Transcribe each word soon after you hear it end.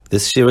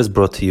This year is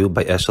brought to you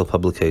by Eshel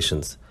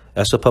Publications.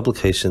 Eshel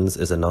Publications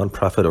is a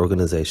non-profit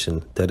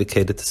organization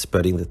dedicated to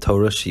spreading the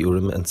Torah,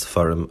 Shiurim, and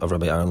Sefarim of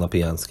Rabbi Aaron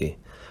Lopiansky.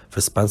 For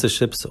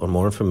sponsorships or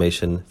more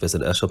information,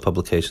 visit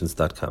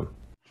eshelpublications.com.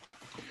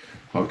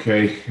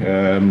 Okay,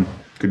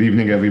 good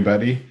evening,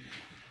 everybody.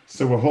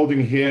 So we're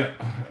holding here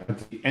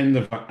at the end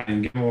of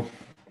Ein Gimel,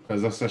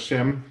 Bezos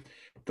Hashem,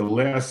 the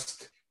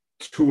last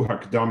two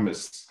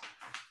hakdamis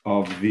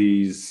of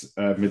these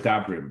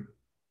Medabrim.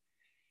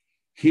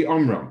 He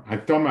omram,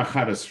 hakdama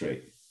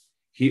chadasrei.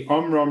 He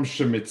omram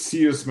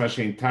shemitzius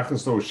mashein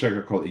tachaslo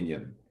sheker kol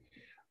inyan.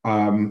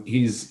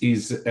 He's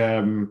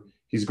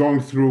going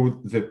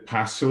through the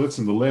postulates,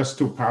 and the last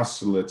two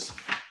postulates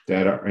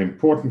that are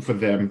important for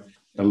them,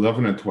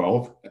 11 and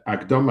 12.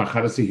 Hakdama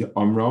chadasrei he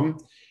omram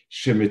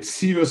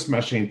shemitzius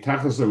mashein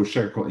tachaslo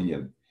sheker kol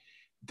inyan.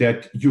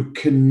 That you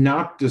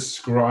cannot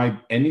describe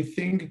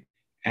anything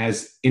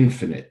as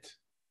infinite.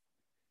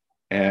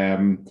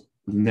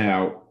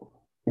 Now,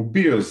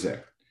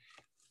 ubiyozeh.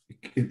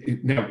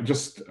 Now,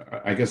 just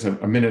I guess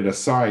a minute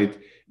aside,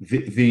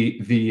 the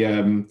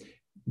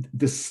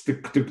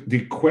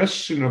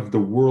question of the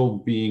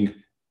world being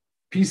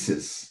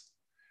pieces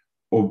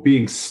or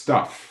being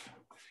stuff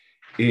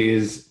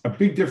is a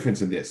big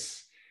difference in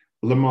this.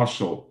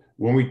 Lamashal,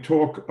 when we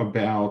talk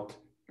about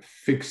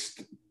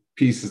fixed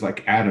pieces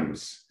like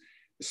atoms,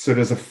 so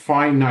there's a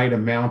finite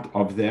amount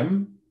of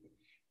them,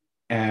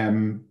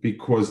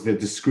 because they're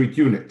discrete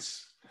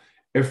units.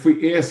 If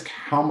we ask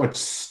how much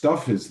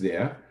stuff is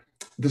there,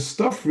 the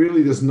stuff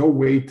really, there's no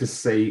way to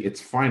say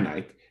it's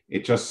finite.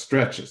 It just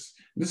stretches.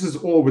 This is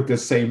all with the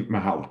same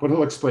mahal, but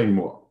he'll explain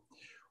more.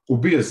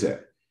 We've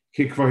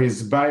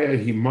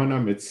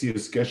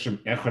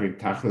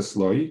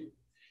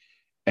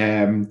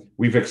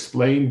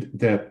explained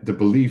that the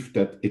belief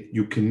that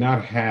you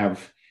cannot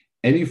have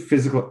any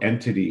physical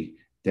entity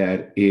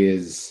that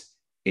is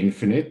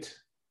infinite,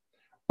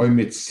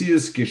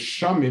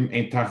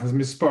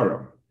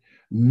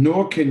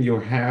 nor can you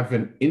have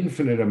an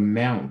infinite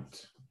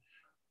amount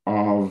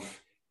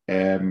of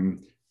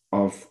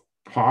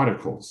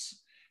particles.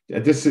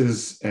 This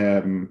is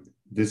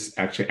this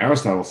actually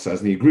Aristotle says,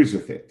 and he agrees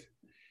with it.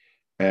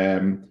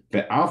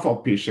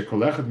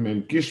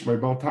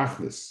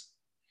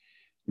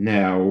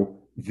 Now,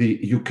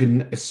 you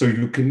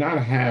cannot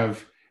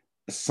have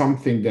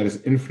something that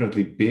is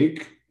infinitely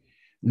big,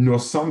 nor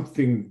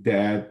something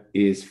that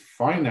is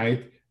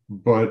finite,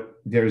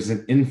 but there is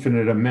an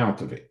infinite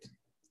amount of it.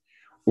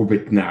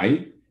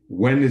 Ubitnai,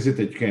 when is it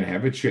that you can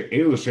have it?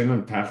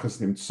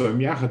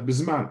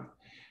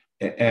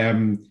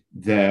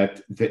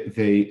 That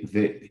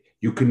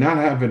you cannot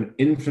have an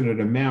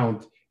infinite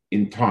amount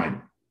in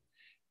time.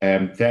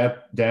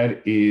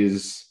 That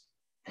is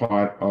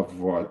part of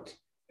what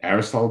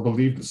Aristotle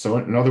believed, and so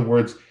on. In other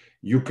words,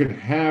 you can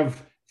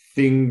have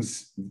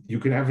things, you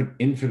can have an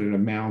infinite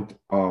amount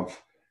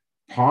of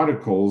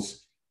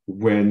particles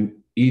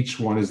when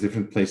each one is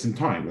different place in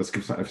time. Let's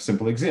give a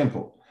simple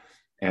example.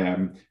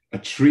 A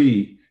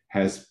tree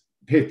has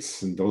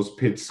pits, and those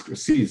pits,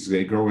 seeds,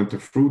 they grow into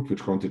fruit,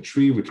 which grow into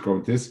tree, which grow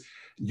into this.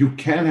 You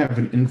can have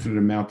an infinite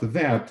amount of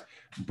that,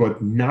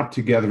 but not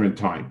together in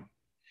time.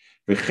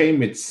 You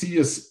cannot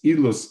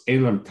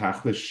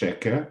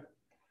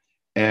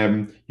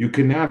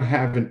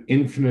have an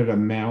infinite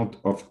amount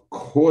of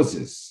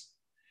causes.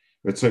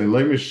 You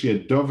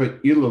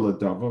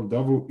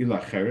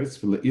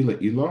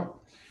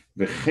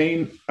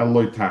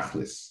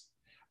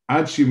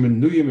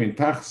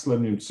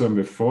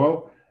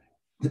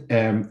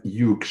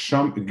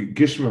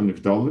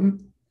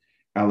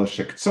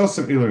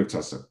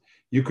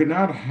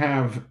cannot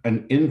have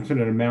an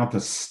infinite amount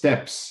of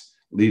steps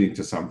leading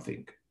to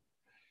something.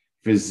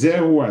 This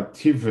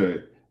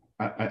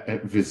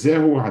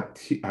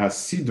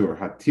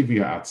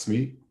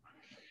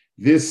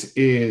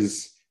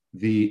is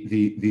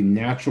the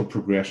natural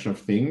progression of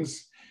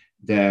things,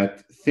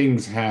 that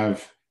things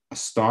have a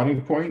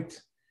starting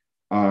point,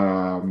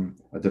 a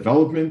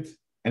development,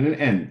 and an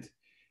end.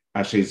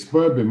 All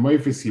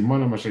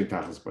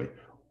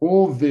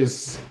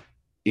this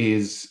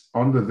is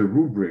under the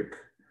rubric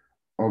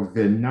of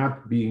there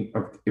not being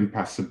of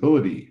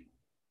impossibility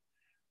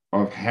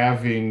of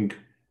having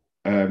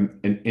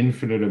an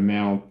infinite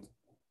amount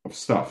of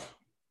stuff.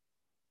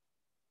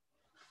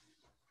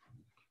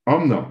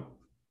 Omnam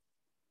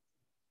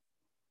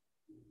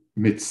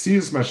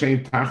mitzias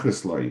mashein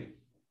tachesloi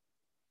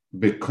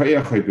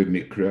bekoyach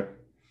b'mikra.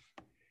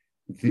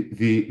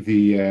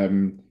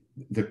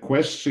 The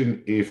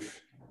question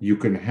if you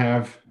can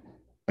have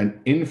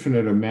an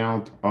infinite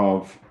amount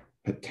of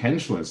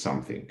potential in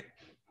something,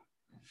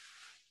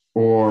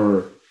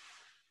 or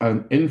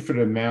an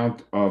infinite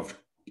amount of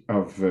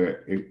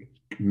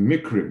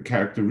mikrim,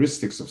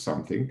 characteristics of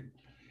something.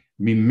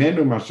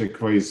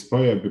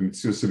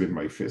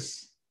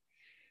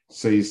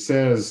 So he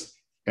says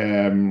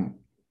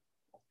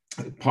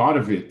part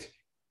of it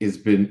has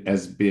been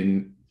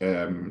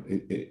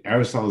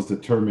Aristotle has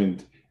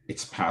determined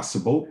it's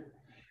possible.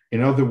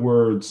 In other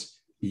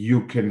words,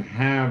 you can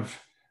have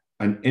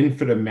an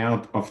infinite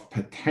amount of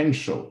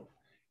potential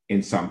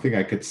in something.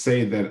 I could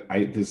say that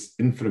this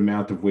infinite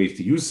amount of ways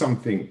to use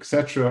something,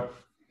 etc.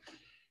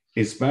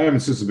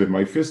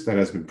 That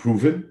has been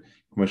proven.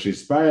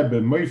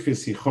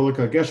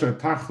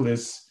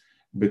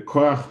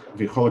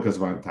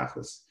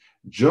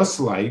 Just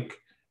like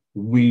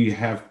we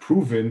have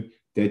proven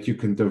that you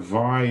can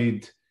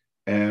divide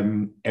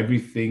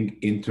everything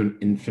into an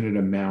infinite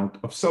amount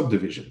of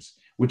subdivisions,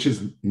 which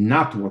is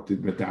not what the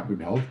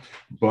Medabrim held,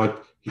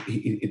 but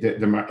the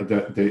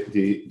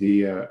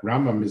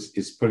Rambam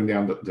is putting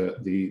down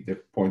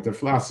the point of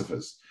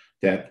philosophers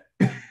that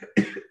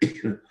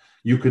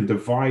you can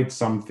divide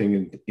something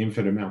in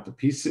infinite amount of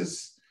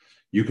pieces.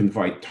 You can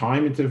divide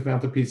time into infinite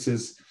amount of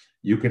pieces.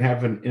 You can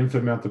have an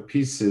infinite amount of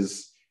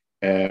pieces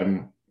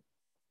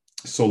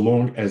so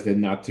long as they're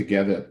not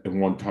together in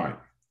one time.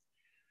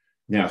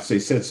 Now, so he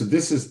said, so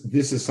this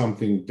is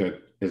something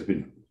that has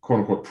been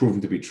quote unquote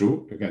proven to be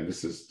true. Again,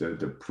 this is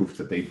the proof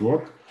that they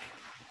brought.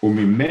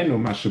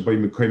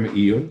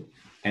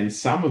 And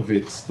some of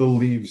it still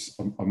leaves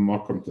a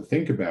makom to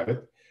think about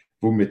it.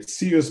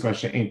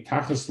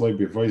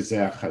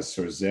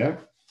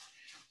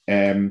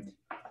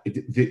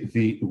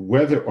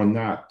 Whether or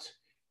not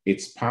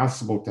it's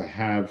possible to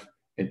have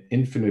an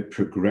infinite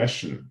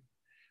progression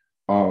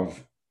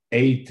of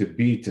A to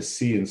B to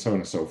C and so on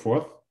and so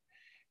forth.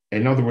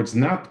 In other words,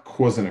 not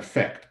cause and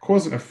effect.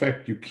 Cause and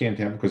effect you can't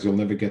have because you'll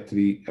never get to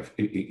the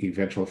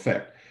eventual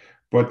effect.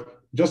 But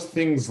just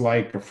things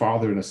like a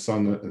father and a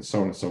son and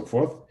so on and so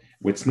forth,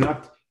 where it's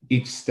not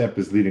each step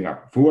is leading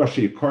up. Can you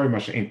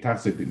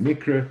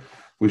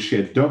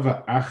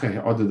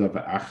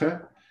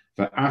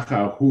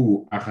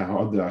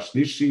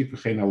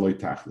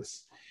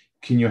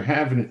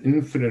have an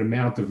infinite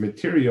amount of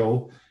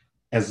material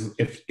as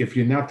if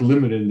you're not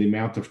limited in the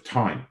amount of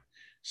time?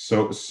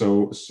 So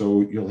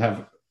you'll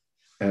have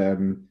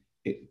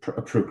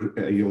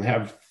you'll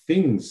have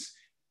things.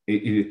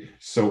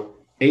 So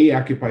A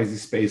occupies the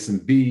space,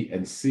 and B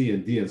and C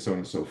and D and so on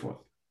and so forth.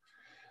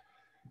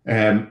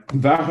 And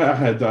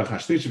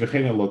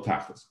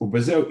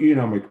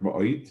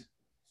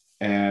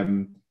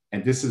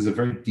this is a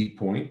very deep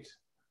point.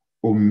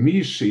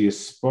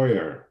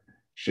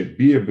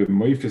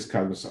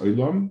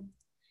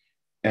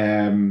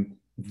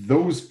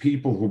 Those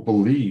people who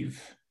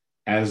believe,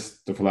 as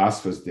the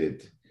philosophers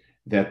did,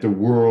 that the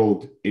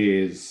world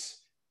is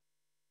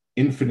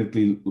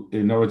infinitely,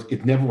 in other words,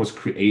 it never was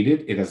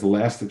created, it has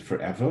lasted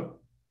forever.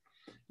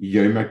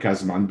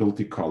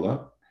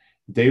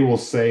 They will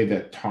say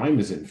that time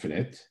is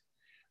infinite.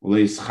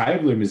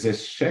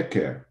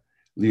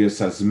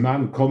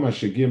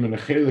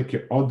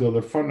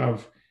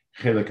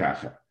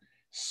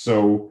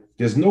 So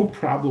there's no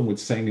problem with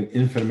saying an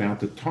infinite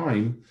amount of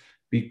time,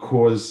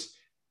 because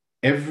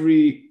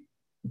every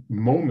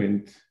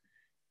moment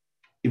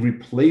it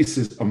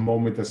replaces a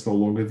moment that's no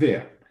longer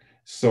there.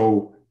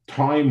 So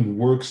time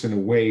works in a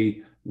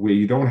way where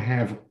you don't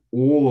have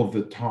all of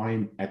the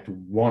time at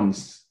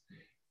once,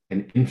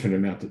 an infinite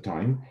amount of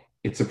time.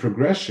 It's a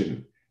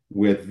progression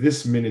where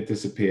this minute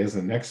disappears,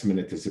 the next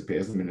minute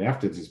disappears, the minute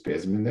after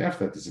disappears, the minute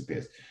after that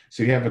disappears.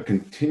 So you have a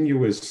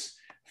continuous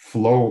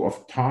flow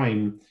of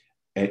time.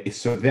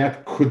 So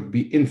that could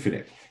be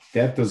infinite.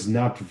 That does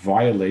not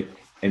violate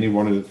any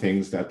one of the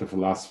things that the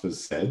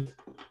philosophers said.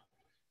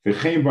 You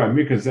can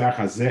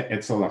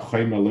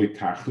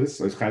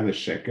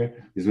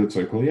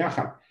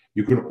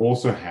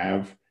also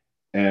have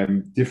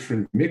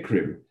different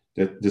mikrim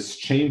that this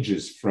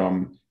changes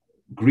from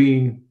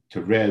green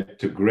to red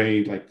to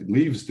gray like the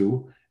leaves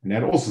do, and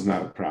that also is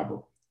not a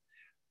problem.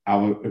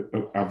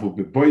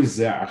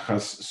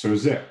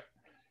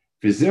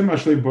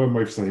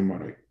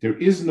 There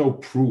is no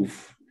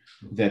proof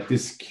that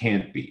this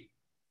can't be.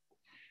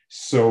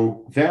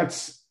 So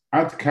that's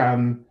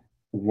Adkan,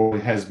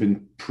 what has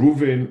been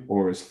proven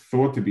or is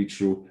thought to be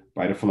true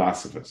by the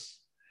philosophers.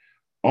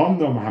 The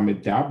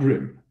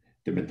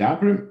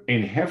Medabrim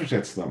ein hefesh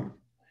etzlam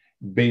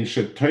bein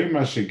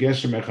shetoima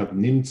shegeshem echad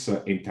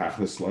nimtza in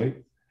tachlis loy.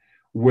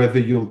 Whether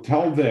you'll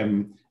tell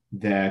them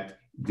that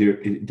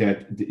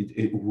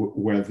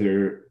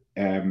whether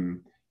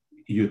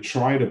you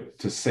try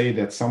to say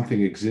that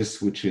something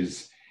exists which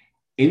is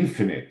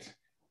infinite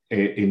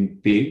in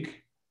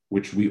big,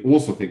 which we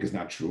also think is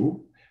not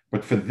true,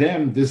 but for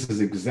them this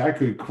is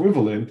exactly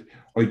equivalent.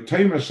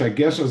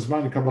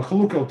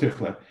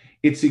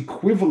 It's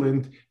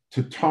equivalent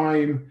to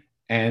time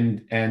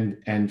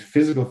and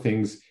physical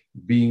things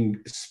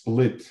being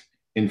split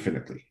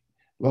infinitely.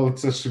 Well,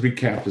 let's just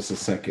recap this a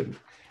second.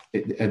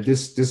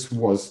 This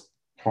was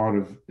part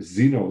of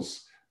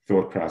Zeno's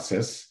thought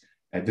process,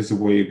 and this is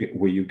where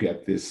you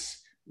get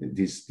these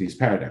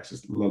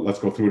paradoxes. Let's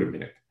go through it a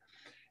minute.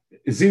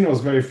 Zeno is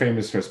very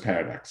famous for his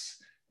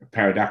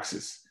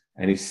paradoxes,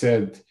 and he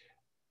said,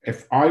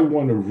 if I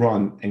want to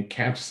run and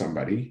catch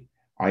somebody,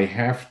 I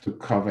have to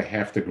cover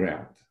half the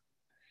ground.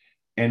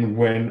 And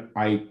when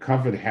I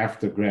covered half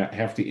the ground,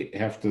 half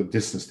the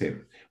distance to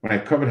him. When I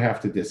covered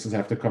half the distance, I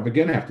have to cover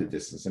again half the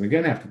distance and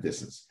again half the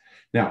distance.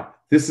 Now,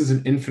 this is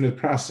an infinite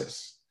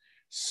process.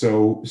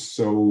 So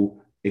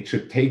it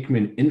should take me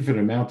an infinite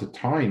amount of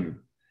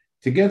time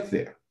to get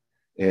there.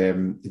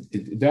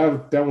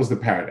 That was the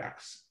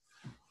paradox.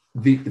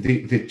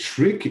 The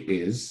trick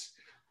is,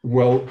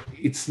 well,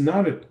 it's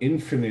not an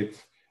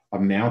infinite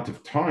amount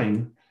of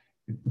time.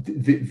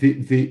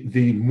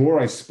 The more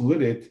I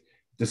split it,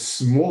 the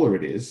smaller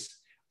it is.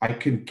 I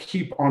can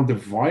keep on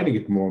dividing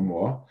it more and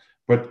more,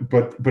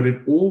 but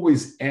it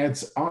always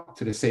adds up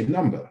to the same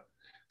number.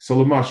 So,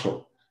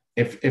 Lamashal,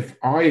 if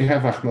I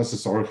have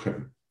achnasas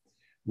orchim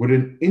with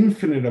an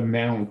infinite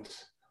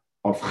amount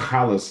of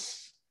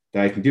chalas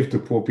that I can give to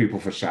poor people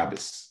for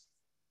Shabbos,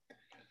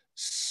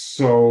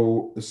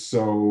 so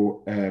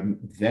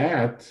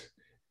that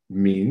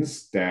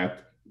means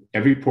that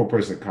every poor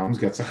person that comes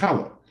gets a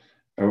challah.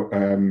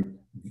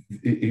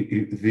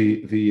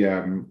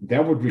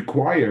 That would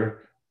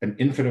require an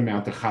infinite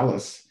amount of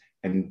chalas,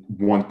 and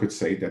one could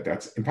say that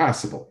that's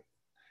impossible.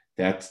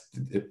 But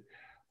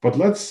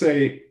let's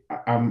say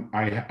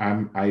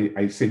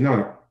I say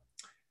no.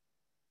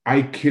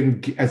 I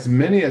can, as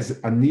many as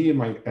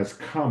aniyim as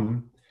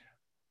come,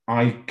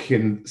 I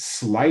can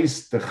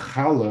slice the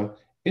challah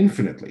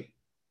infinitely.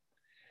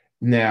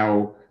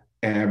 Now,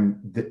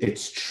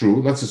 it's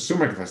true. Let's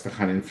assume I can slice the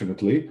challah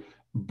infinitely,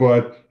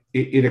 but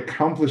it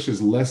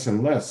accomplishes less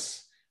and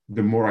less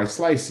the more I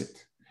slice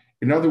it.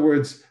 In other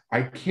words,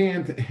 I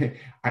can't.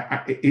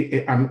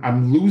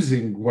 I'm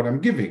losing what I'm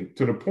giving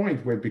to the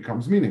point where it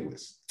becomes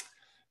meaningless.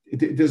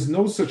 There's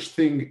no such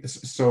thing.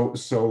 So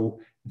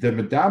the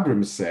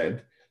Medabrim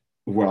said,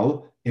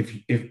 well,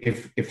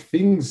 if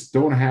things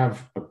don't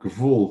have a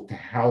gvul to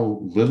how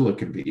little it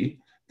can be,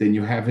 then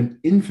you have an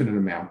infinite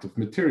amount of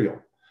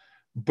material.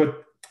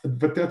 But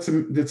that's a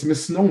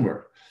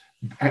misnomer.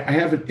 I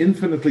have an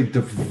infinitely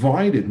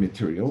divided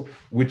material,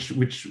 which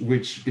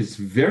is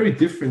very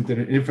different than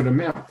an infinite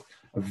amount.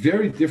 A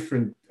very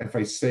different if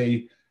I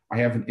say I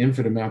have an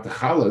infinite amount of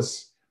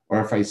chalas,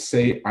 or if I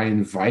say I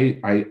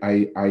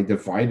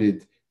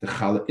divided the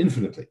challah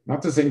infinitely.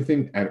 Not the same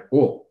thing at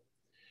all.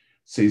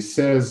 So he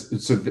says,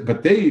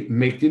 but they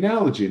make the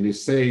analogy and they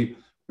say,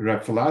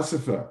 Reb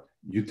philosopher,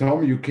 you tell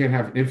me you can't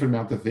have an infinite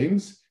amount of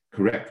things?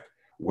 Correct.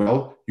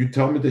 Well, you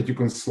tell me that you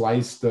can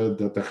slice the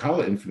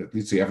challah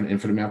infinitely, so you have an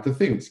infinite amount of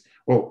things.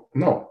 Well,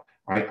 no,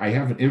 I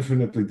have an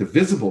infinitely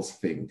divisible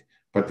thing,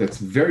 but that's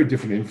very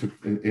different,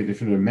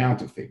 infinite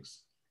amount of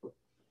things.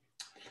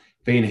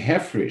 Vein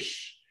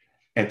hefrish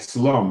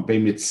etzlom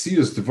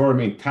bemitzius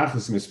devorim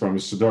tachlis mispar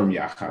misodorim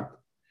yachad.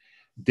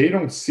 They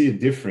don't see a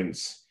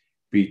difference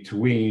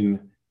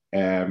between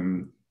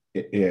an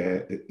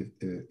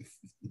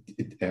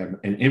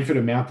infinite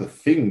amount of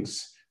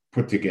things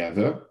put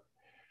together.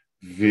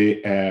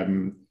 The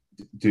amount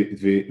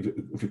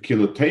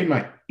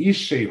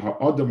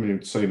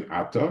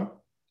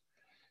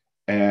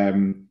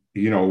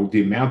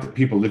of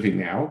people living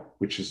now,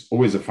 which is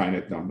always a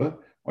finite number.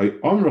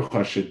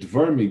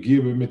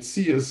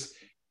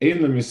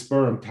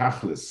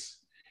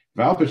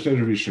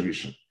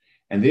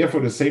 And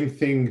therefore, the same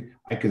thing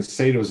I can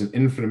say there was an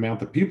infinite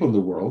amount of people in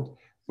the world,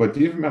 but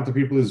the infinite amount of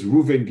people is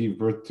Reuven gave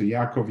birth to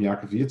Yaakov,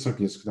 Yitzchak,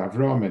 Yitzchak,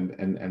 Avram,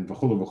 and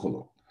v'chulu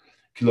v'chulu.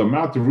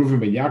 Kilomat Reuven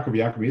ben Yaakov,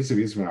 Yitzchak,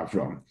 Yitzchak,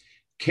 Avram.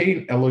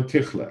 Kain Elo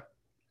Tichle.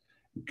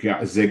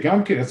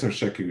 Zegam Kain Etzem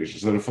Sheker.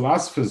 So the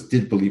philosophers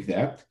did believe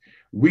that.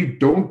 We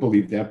don't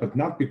believe that, but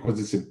not because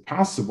it's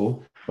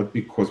impossible, but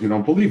because we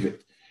don't believe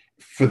it.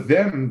 For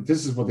them,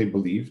 this is what they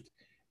believed,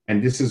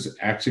 and this is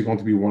actually going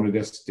to be one of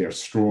their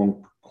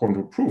strong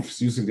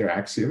proofs using their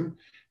axiom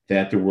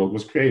that the world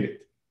was created.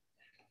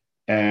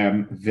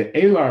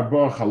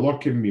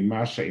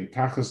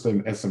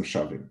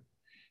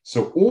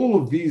 So all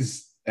of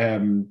these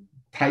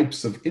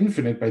types of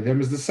infinite by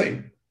them is the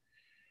same.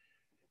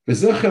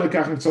 This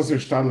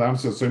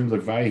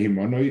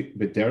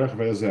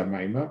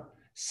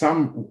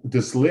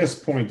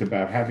last point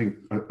about having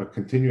a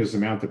continuous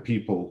amount of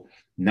people,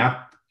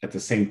 not at the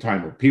same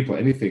time, or people,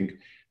 anything,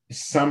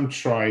 some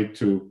try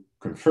to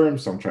confirm,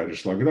 some try to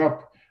slug it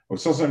up.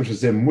 So some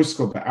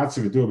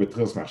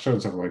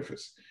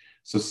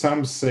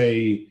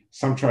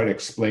try to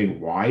explain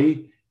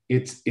why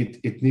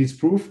it needs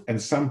proof, and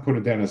some put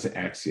it down as an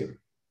axiom.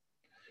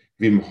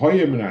 So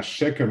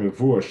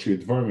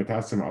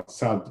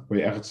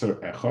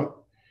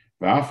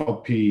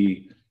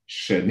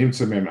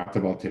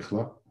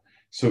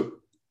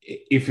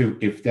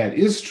if that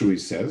is true, he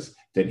says,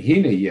 then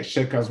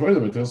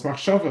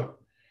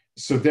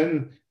so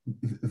then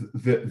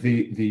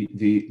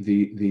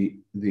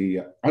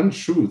the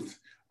untruth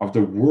of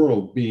the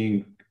world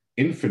being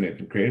infinite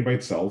and created by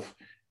itself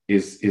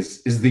is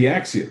the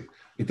axiom.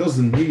 It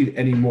doesn't need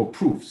any more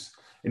proofs.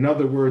 In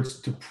other words,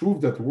 to prove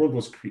that the world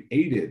was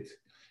created,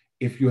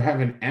 if you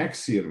have an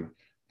axiom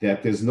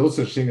that there's no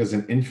such thing as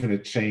an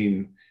infinite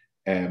chain,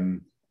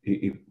 even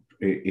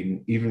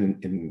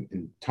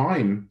in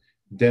time,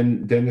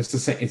 then it's the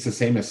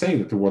same as saying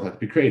that the world had to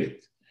be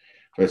created.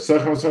 But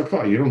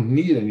you don't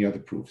need any other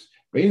proofs.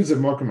 But I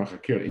don't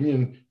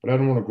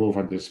want to go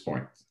over on this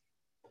point.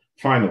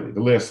 Finally,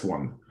 the last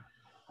one,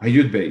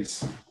 Hayud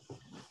Beis.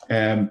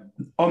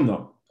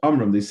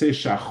 Amram, they say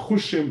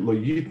shachushim lo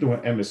yitnu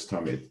ha'emes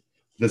tamid.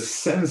 The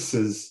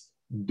senses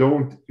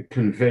don't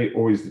convey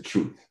always the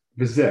truth.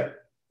 V'zeh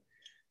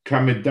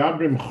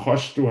kamedabrim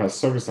choshtu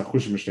hasogas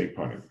hachushim shtei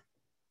panim.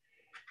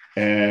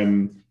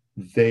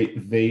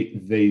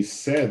 They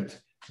said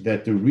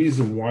that the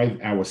reason why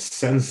our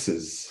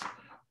senses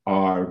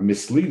are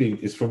misleading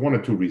is for one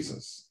or two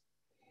reasons.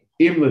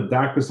 Im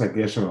ledakus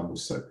hageshem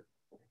hamusag.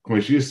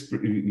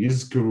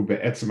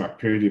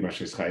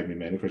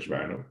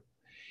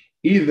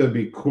 Either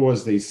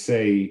because they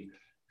say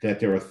that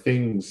there are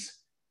things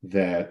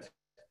that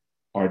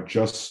are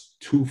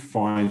just too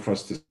fine for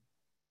us to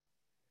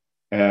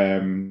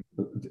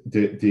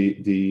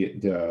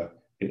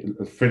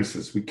for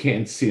instance, we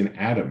can't see an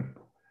atom.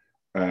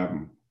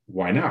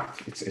 Why not?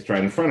 It's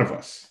right in front of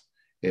us.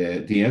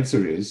 The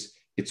answer is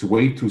it's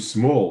way too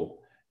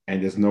small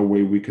and there's no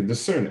way we can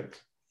discern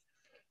it.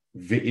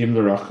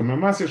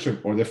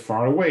 Or they're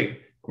far away.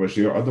 You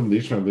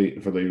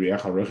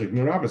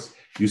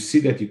see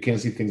that you can't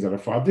see things at a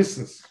far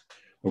distance.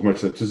 So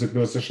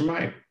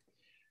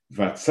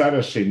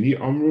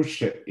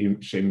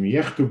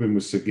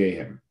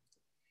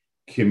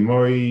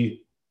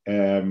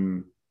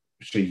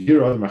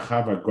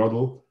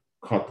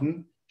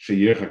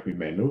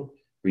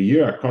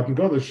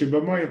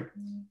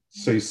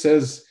he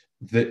says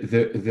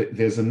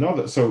there's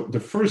another. So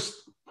the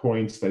first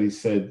points that he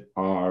said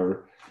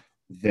are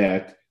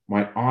that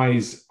my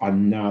eyes are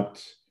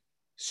not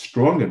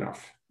strong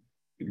enough,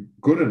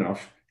 good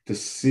enough to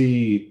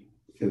see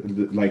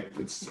the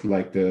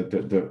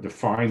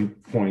fine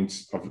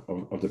points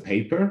of the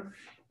paper,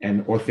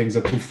 or things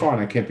are too far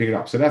and I can't pick it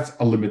up. So that's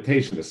a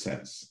limitation in a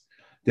sense.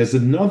 There's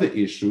another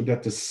issue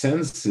that the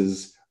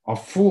senses are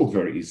fooled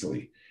very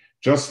easily.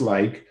 Just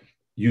like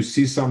you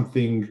see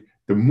something,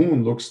 the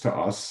moon looks to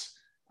us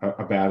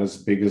about as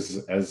big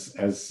as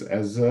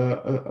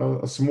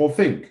a small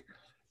thing,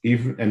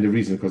 even, and the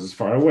reason because it's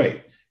far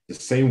away. The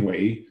same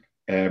way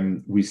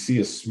we see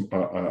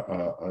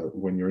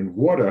when you're in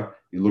water,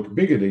 you look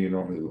bigger than you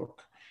normally look,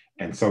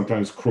 and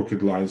sometimes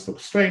crooked lines look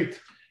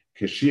straight.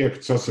 Water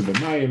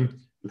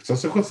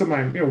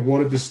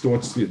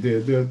distorts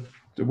the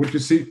what you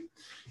see.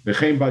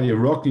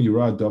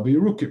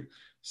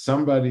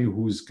 Somebody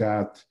who's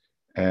got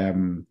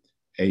a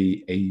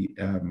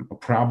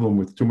problem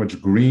with too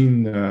much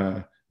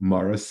green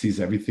mara sees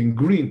everything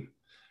green.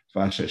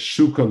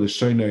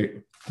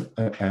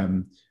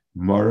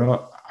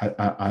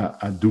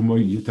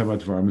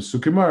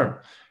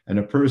 And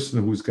a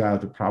person who's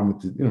got a problem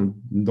with, in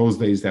those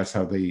days, that's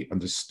how they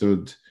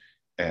understood,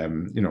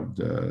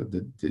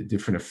 the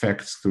different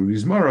effects through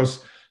these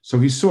maras. So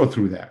he saw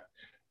through that.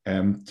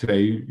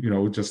 Today,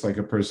 just like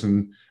a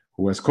person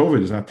who has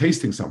COVID is not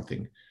tasting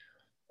something.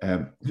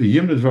 The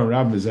Yimned Van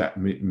Rab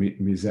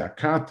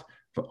Mizakat.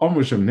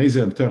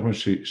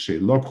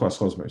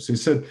 So he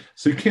said,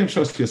 so you can't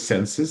trust your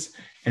senses,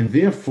 and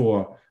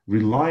therefore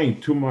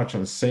relying too much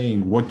on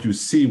saying what you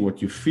see,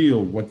 what you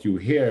feel, what you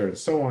hear, and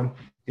so on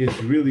is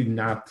really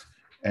not.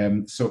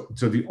 So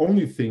the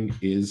only thing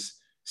is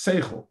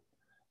seichel.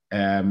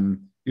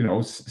 Anything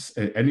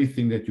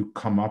that you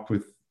come up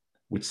with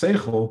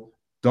seichel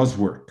does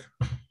work.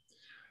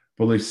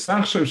 They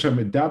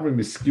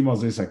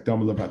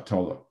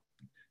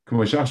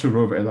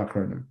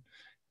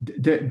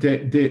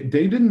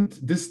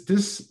didn't.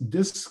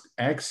 This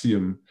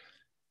axiom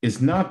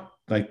is not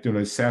like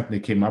they sat and they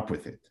came up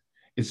with it.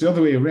 It's the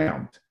other way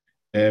around.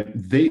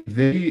 They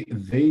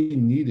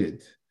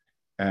needed.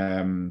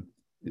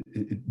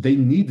 They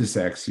need this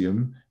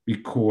axiom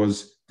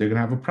because they're going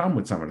to have a problem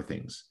with some of the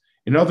things.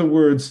 In other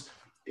words,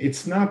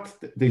 it's not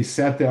they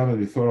sat down and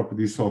they thought up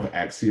these sort of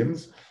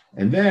axioms,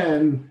 and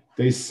then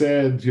they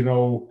said,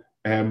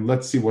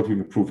 let's see what we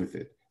can prove with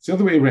it. It's the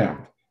other way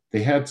around.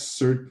 They had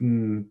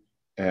certain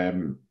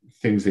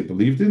things they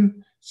believed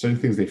in, certain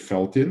things they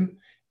felt in,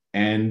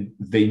 and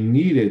they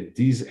needed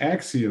these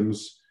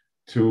axioms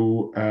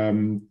to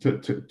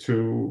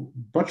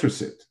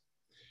buttress it.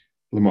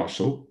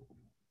 L'mashal,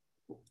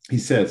 he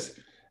says,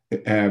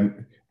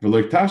 the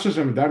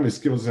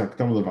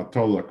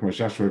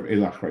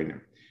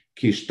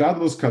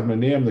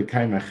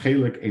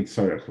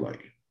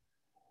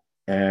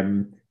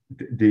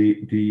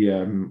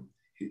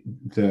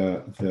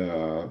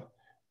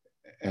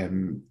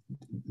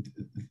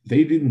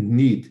they didn't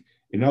need.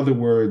 In other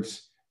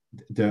words,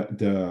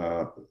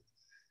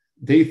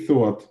 they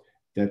thought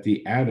that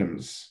the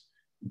atoms,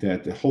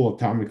 that the whole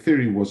atomic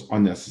theory was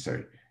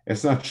unnecessary.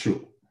 It's not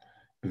true.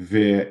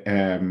 He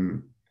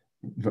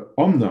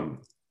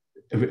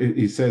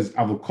says,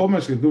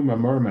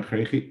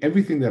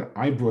 everything that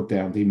I brought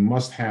down, they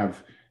must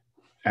have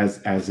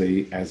as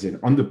an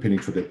underpinning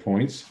for their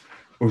points.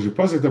 But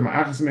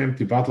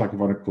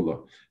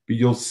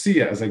you'll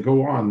see as I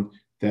go on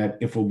that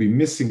if we'll be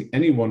missing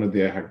any one of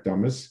their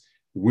hakdamas,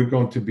 we're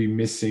going to be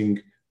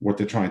missing what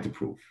they're trying to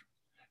prove.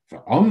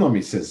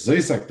 He says,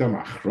 this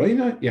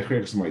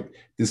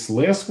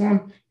last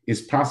one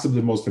is possibly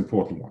the most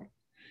important one.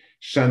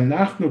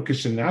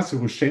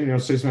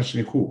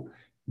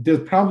 The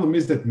problem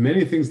is that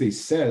many things they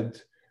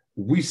said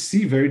we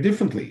see very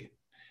differently.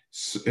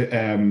 So,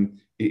 and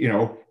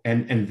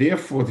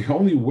therefore the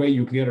only way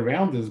you can get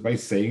around is by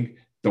saying,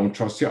 don't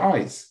trust your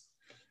eyes.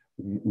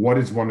 What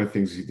is one of the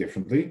things he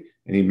differently?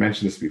 And he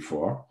mentioned this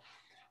before.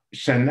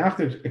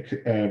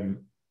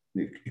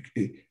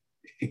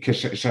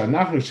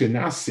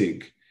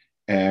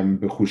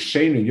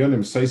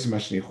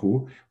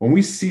 When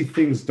we see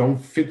things don't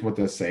fit what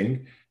they're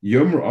saying, you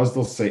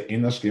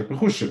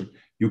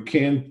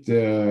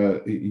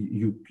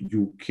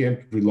can't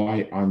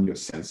rely on your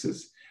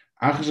senses.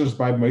 Once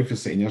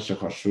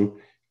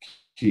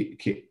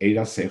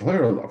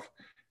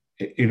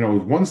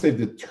they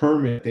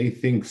determine they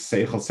think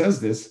Seichel says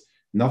this,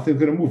 nothing's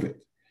going to move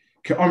it.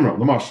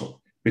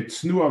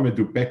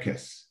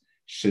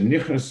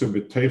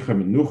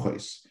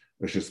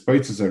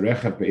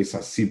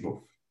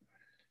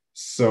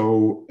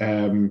 So,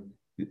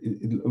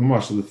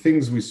 the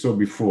things we saw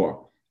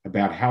before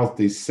about how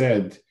they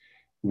said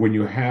when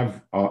you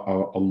have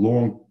a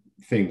long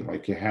thing,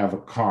 like you have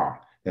a car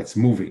that's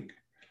moving,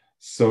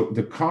 so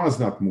the car is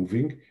not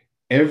moving,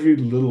 every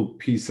little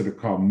piece of the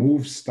car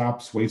moves,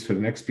 stops, waits for the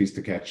next piece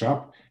to catch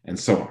up, and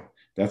so on.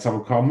 That's how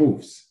a car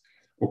moves.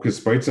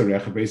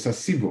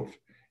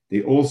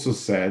 They also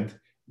said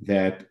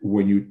that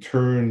when you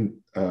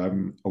turn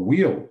a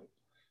wheel,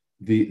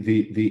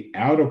 the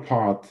outer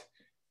part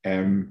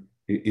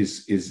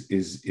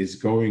is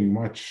going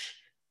much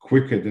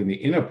quicker than the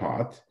inner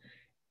part,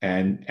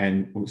 and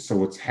so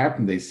what's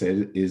happened, they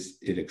said, is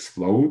it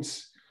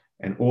explodes,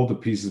 and all the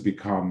pieces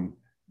become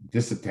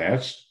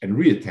disattached and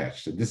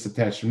reattached,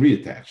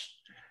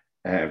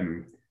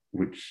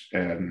 which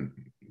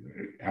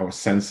our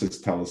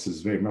senses tell us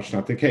is very much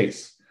not the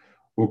case.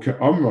 Or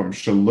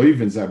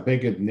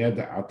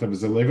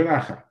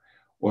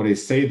they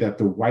say that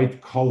the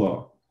white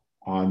color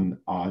on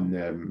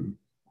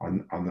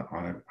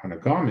a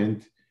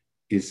garment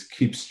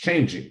keeps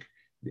changing.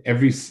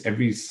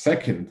 Every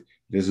second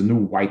there's a new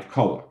white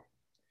color.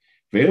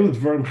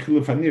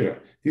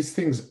 These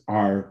things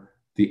are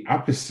the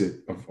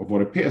opposite of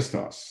what appears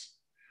to us.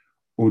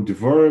 And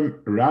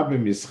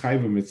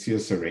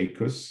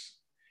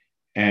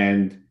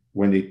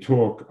when they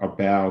talk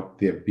about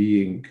there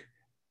being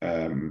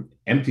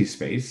empty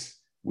space,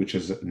 which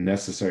is a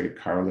necessary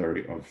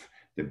corollary of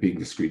there being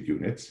discrete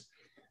units,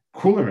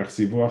 these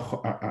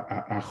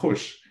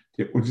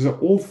are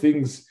all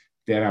things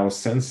that our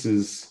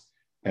senses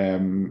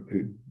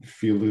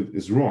feel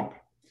is wrong.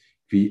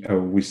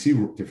 We see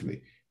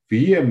differently.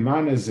 They'll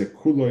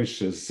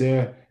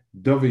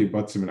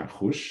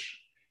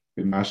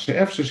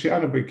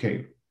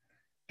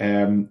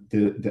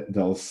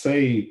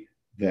say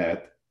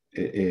that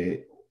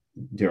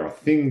there are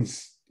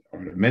things, or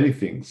many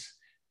things,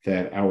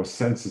 that our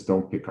senses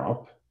don't pick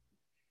up,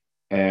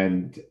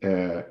 and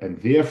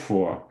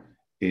therefore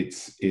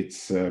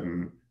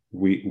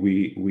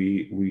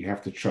we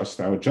have to trust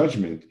our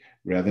judgment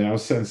rather than our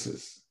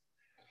senses.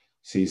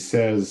 So he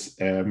says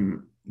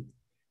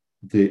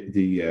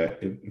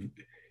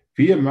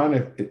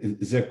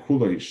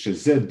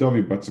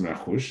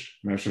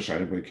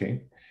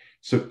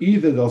so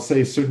either they'll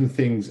say certain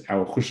things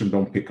our chushim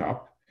don't pick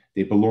up,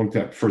 they belong to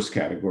that first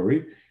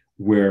category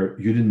where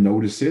you didn't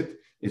notice it,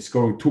 it's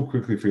going too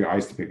quickly for your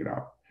eyes to pick it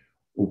up,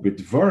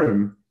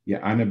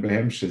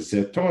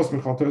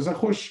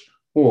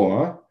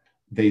 or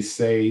they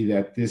say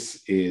that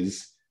this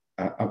is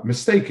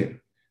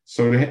mistaken.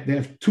 So they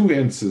have two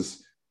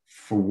answers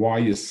for why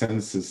your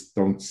senses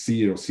don't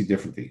see it or see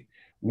differently.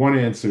 One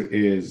answer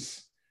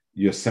is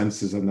your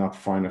senses are not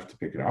fine enough to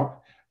pick it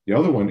up. The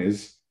other one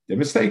is they're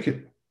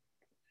mistaken.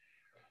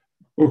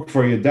 All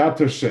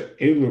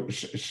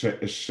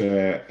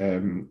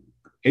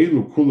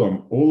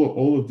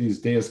of these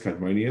deus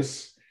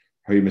kadmonius,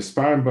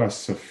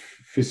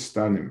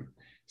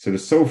 so the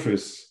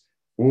sophists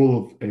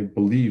all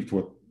believed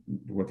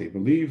what they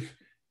believe,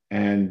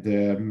 and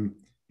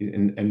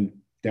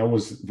that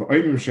was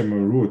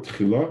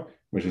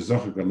which is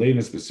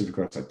Galena specific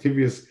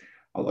activities,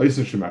 so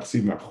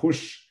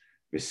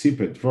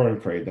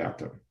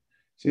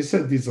he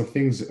said these are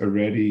things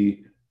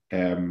already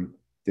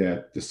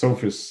that the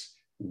sophists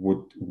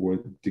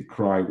would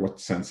decry what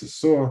senses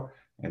saw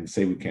and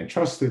say we can't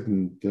trust it,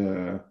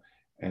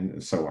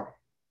 and so on.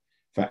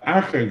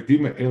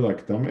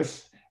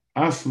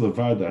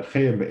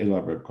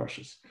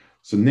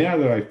 So now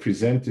that I've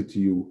presented to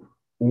you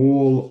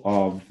all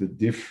of the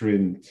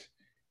different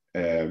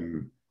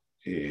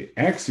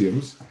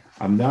axioms,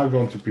 I'm now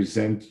going to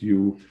present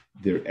you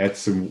their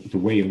etzem, the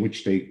way in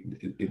which they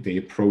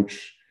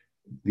approach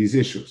these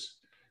issues.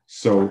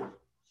 So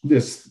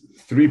there's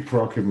 3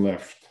 parakim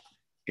left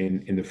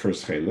in the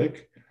first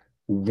chelik.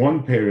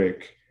 One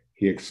parak,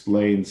 he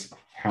explains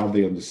how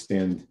they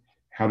understand,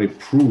 how they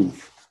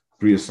prove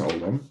Brias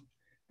Olam.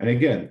 And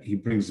again, he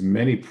brings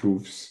many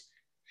proofs,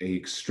 he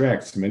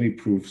extracts many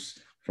proofs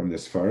from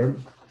this Sfarim.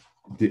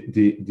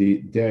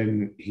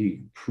 Then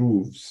he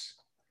proves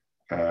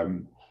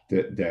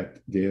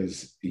that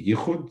there's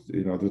Yichud,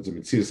 there's a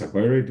Metzias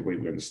HaBorei, the way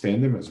we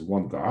understand him as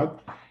one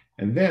God.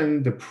 And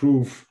then the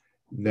proof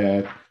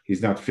that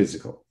he's not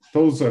physical.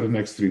 Those are the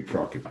next three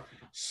prakim.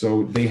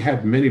 So they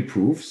had many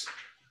proofs,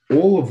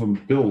 all of them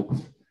built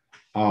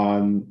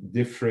on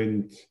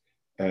different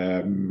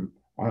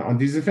on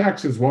these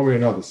factions one way or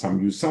another.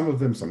 Some use some of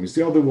them, some use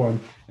the other one,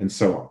 and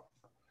so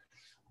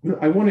on.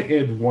 I want to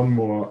add one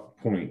more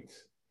point.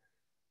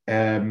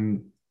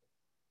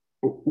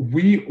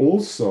 We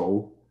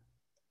also,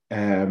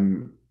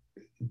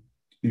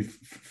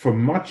 for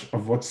much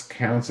of what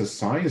counts as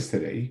science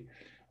today,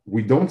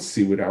 we don't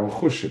see with our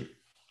chushim.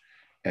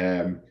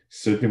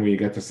 Certainly when you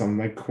get to something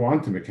like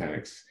quantum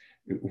mechanics,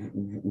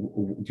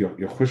 your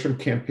chushim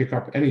can't pick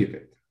up any of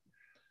it.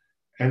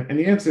 And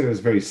the answer is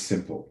very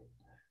simple.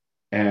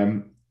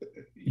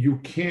 You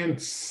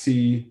can't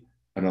see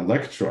an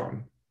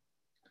electron,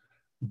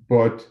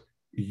 but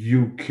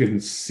you can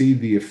see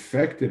the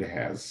effect it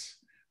has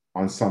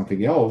on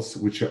something else,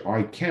 which your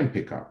eye can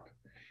pick up.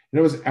 In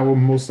other words, our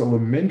most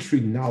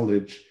elementary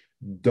knowledge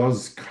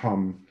does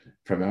come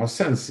from our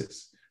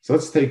senses. So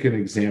let's take an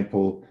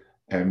example.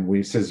 When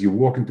he says you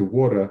walk into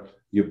water,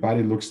 your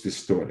body looks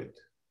distorted.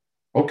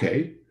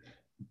 Okay,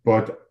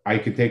 but I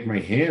can take my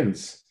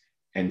hands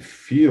and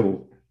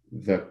feel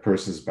the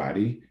person's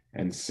body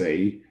and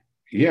say,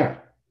 yeah,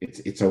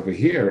 it's over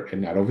here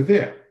and not over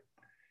there.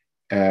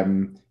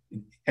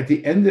 At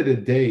the end of the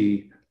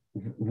day,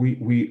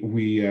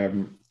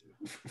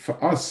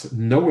 for us,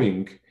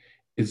 knowing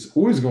is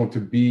always going to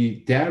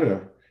be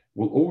data,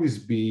 will always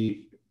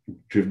be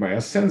driven by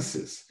our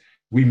senses.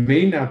 We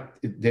may not,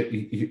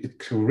 it's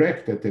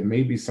correct that there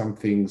may be some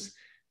things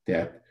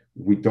that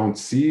we don't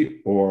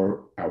see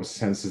or our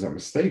senses are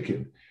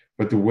mistaken.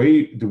 But the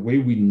way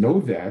we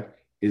know that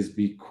is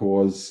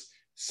because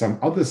some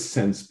other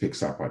sense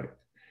picks up on it.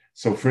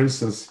 So for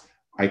instance,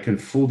 I can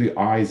fool the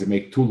eyes and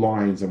make two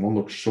lines and one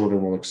looks shorter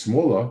and one looks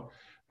smaller,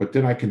 but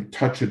then I can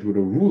touch it with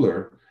a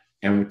ruler,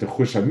 and with the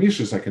chush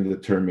hamishus I can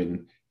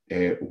determine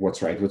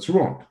what's right, what's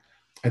wrong.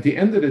 At the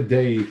end of the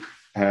day,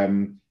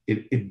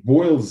 it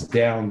boils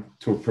down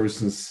to a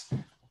person's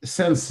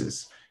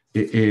senses.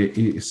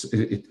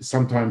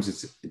 Sometimes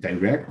it's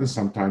direct, and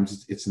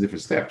sometimes it's in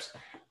different steps.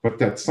 But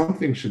that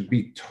something should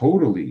be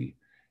totally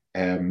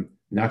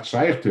not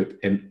shaykh to it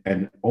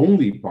and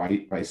only by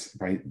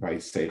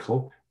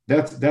seichel,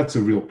 that's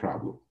a real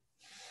problem.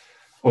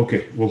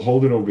 Okay, we'll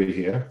hold it over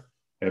here.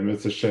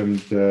 It's Hashem.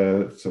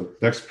 So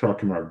next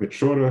prakim are a bit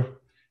shorter.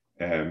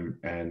 The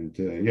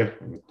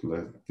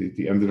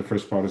end of the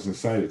first part is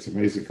inside. It's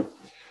amazing.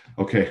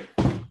 Okay,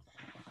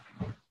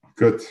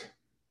 good.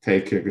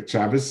 Take care. Good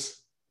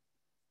Shabbos.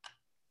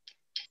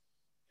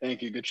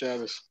 Thank you. Good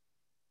Shabbos.